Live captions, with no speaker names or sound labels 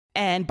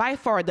And by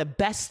far the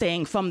best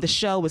thing from the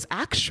show was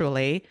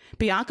actually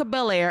Bianca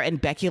Belair and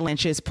Becky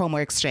Lynch's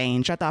promo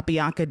exchange. I thought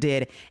Bianca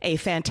did a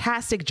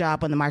fantastic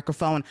job on the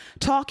microphone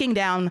talking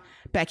down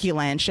Becky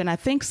Lynch. And I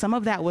think some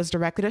of that was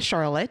directed at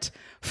Charlotte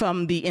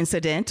from the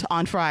incident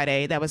on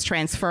Friday that was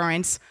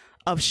transference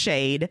of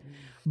shade.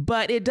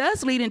 But it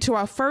does lead into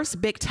our first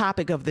big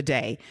topic of the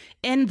day,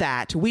 in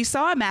that we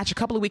saw a match a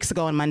couple of weeks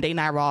ago on Monday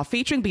Night Raw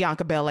featuring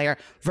Bianca Belair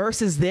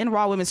versus then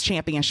Raw Women's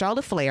Champion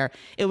Charlotte Flair.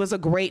 It was a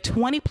great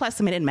 20-plus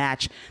minute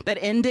match that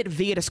ended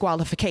via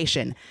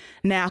disqualification.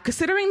 Now,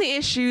 considering the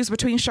issues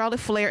between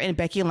Charlotte Flair and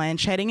Becky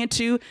Lynch heading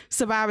into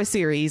Survivor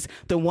Series,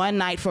 the one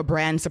night for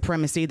brand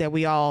supremacy that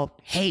we all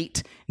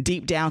hate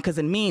deep down because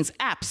it means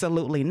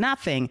absolutely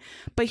nothing.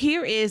 But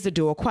here is the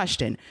dual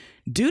question.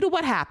 Due to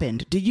what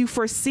happened, do you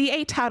foresee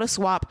a title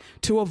swap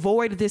to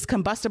avoid this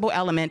combustible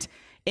element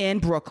in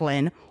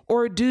Brooklyn,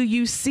 or do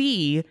you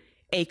see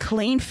a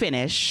clean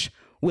finish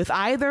with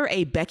either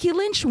a Becky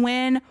Lynch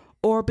win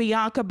or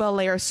Bianca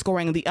Belair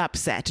scoring the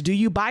upset? Do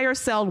you buy or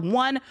sell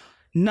one,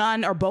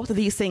 none, or both of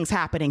these things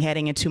happening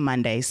heading into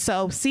Monday?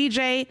 So,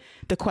 CJ,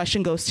 the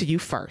question goes to you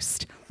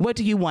first. What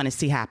do you want to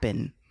see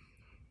happen?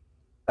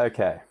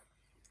 Okay.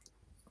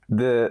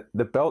 The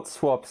belt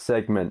swap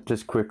segment,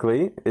 just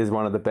quickly, is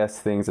one of the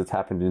best things that's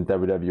happened in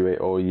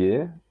WWE all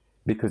year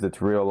because it's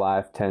real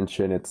life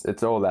tension.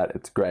 It's all that.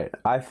 It's great.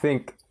 I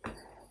think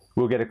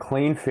we'll get a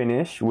clean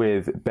finish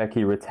with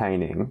Becky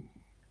retaining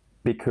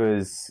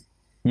because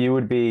you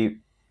would be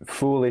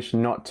foolish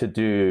not to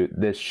do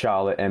this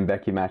Charlotte and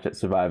Becky match at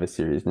Survivor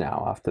Series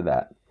now after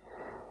that.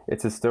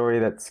 It's a story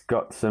that's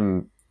got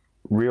some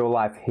real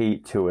life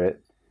heat to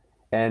it,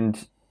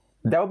 and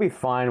they'll be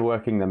fine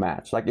working the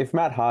match. Like, if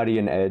Matt Hardy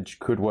and Edge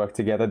could work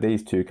together,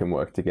 these two can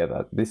work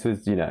together. This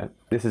is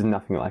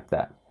nothing like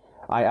that.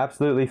 I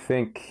absolutely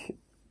think...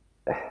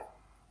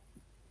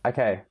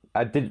 Okay,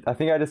 I think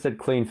I just said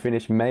clean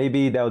finish.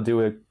 Maybe they'll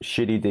do a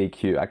shitty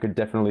DQ. I could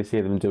definitely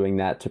see them doing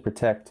that to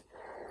protect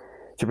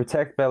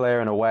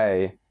Belair in a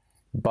way,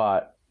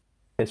 but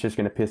it's just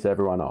going to piss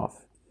everyone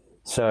off.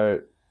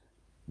 So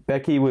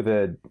Becky with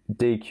a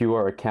DQ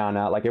or a count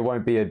out, like, it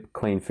won't be a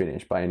clean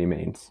finish by any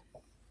means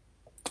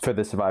for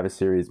the Survivor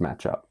Series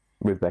matchup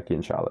with Becky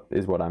and Charlotte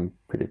is what I'm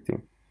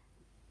predicting.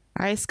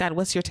 All right, Scott,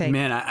 what's your take?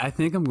 Man, I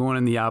think I'm going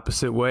in the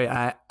opposite way.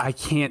 I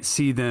can't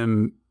see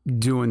them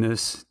doing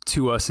this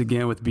to us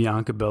again with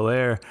Bianca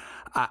Belair.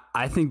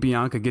 I think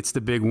Bianca gets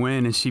the big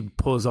win and she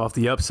pulls off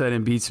the upset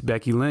and beats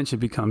Becky Lynch and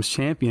becomes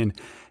champion.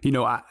 You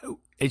know,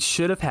 it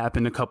should have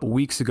happened a couple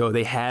weeks ago.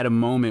 They had a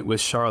moment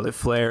with Charlotte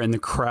Flair and the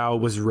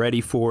crowd was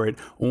ready for it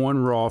on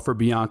Raw for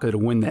Bianca to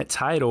win that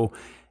title.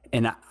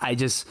 And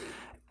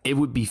it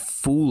would be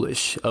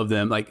foolish of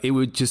them. Like, it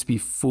would just be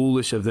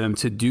foolish of them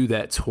to do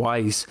that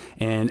twice.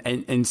 And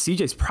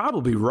CJ's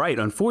probably right.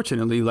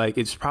 Unfortunately, like,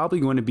 it's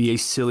probably going to be a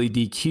silly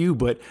DQ,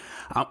 but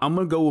I'm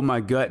going to go with my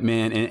gut,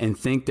 man, and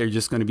think they're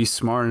just going to be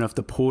smart enough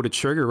to pull the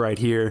trigger right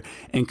here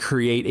and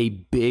create a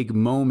big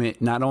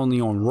moment, not only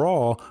on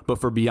Raw,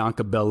 but for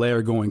Bianca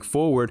Belair going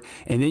forward.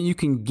 And then you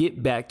can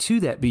get back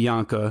to that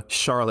Bianca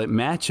Charlotte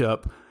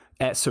matchup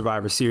at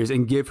Survivor Series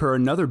and give her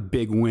another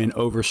big win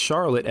over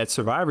Charlotte at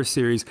Survivor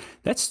Series.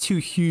 That's two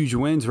huge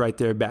wins right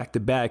there back to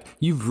back.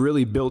 You've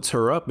really built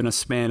her up in a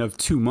span of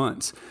 2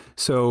 months.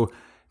 So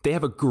they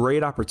have a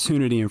great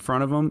opportunity in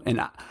front of them. And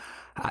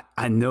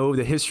I know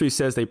the history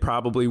says they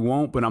probably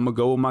won't, but I'm going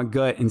to go with my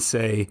gut and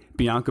say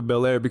Bianca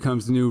Belair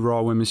becomes the new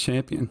Raw Women's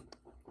Champion.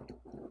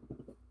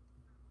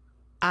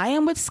 I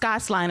am with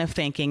Scott's line of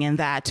thinking in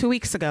that 2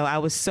 weeks ago, I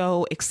was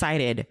so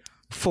excited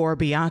for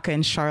Bianca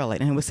and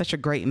Charlotte, and it was such a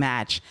great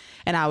match.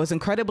 And I was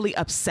incredibly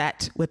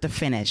upset with the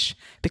finish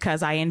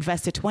because I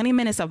invested 20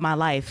 minutes of my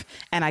life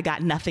and I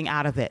got nothing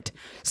out of it.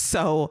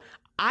 So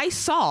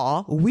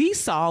we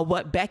saw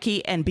what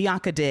Becky and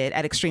Bianca did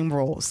at Extreme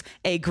Rules,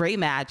 a great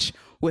match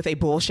with a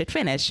bullshit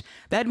finish.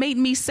 That made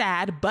me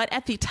sad, but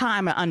at the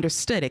time I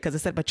understood it because it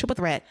said, but triple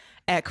threat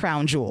at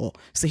Crown Jewel.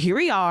 So here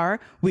we are.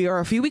 We are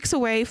a few weeks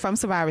away from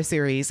Survivor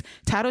Series.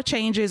 Title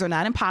changes are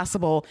not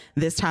impossible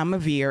this time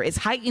of year. It's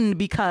heightened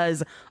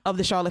because of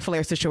the Charlotte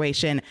Flair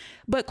situation.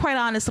 But quite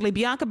honestly,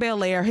 Bianca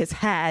Belair has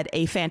had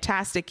a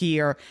fantastic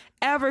year,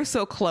 ever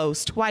so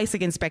close, twice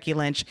against Becky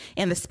Lynch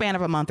in the span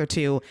of a month or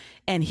two.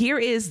 And here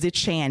is the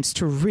chance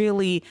to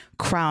really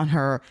crown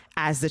her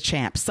as the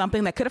champ,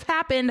 something that could have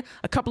happened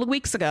a couple of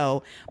weeks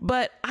ago.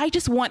 But I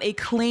just want a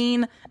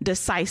clean,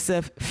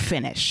 decisive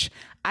finish.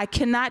 I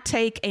cannot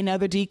take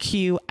another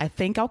DQ. I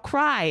think I'll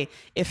cry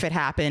if it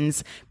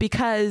happens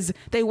because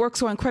they work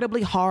so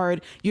incredibly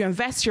hard. You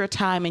invest your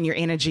time and your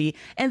energy,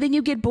 and then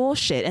you get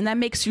bullshit. And that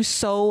makes you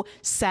so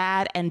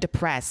sad and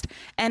depressed.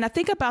 And I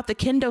think about the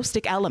kendo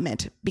stick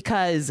element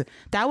because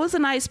that was a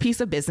nice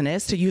piece of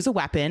business to use a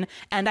weapon.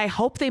 And I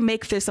hope they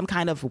make this some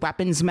kind of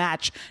weapons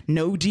match,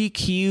 no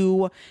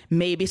DQ.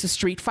 Maybe it's a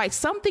street fight,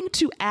 something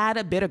to add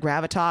a bit of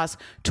gravitas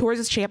towards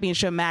this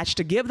championship match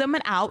to give them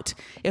an out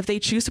if they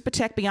choose to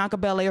protect Bianca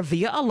Belair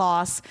via a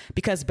loss,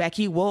 because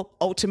Becky will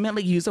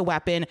ultimately use a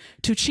weapon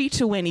to cheat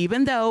to win,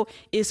 even though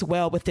it's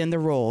well within the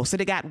rules. So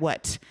they got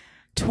what?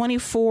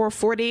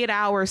 48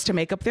 hours to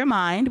make up their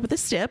mind with a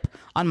stip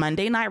on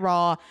Monday Night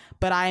Raw.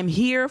 But I'm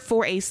here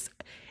for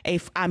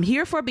I'm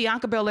here for a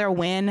Bianca Belair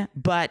win,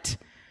 but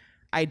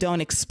I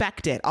don't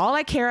expect it. All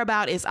I care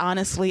about is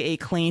honestly a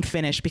clean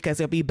finish,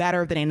 because it'll be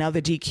better than another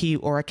DQ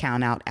or a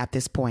count out at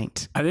this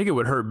point. I think it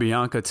would hurt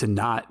Bianca to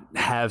not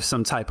have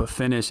some type of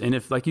finish. And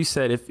if, like you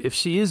said, if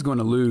she is going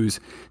to lose,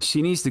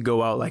 she needs to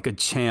go out like a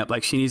champ.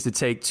 Like she needs to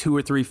take 2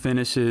 or 3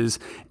 finishes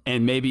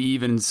and maybe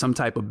even some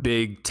type of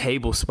big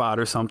table spot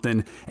or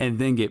something and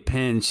then get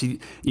pinned. She,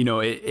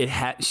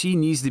 she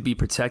needs to be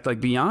protected.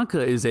 Like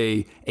Bianca is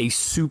a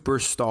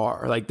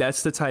superstar. Like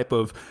that's the type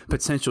of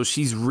potential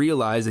she's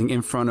realizing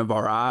in front of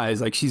our eyes.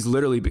 Like she's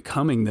literally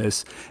becoming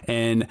this,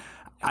 and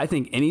I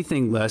think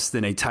anything less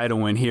than a title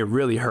win here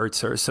really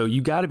hurts her. So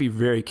you got to be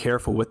very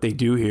careful what they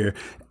do here.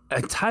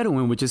 A title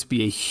win would just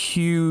be a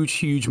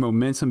huge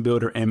momentum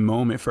builder and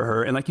moment for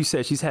her. And like you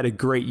said, she's had a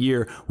great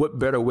year. What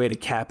better way to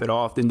cap it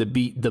off than to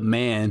beat the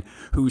man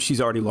who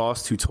she's already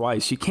lost to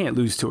twice? She can't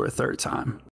lose to her 3rd time.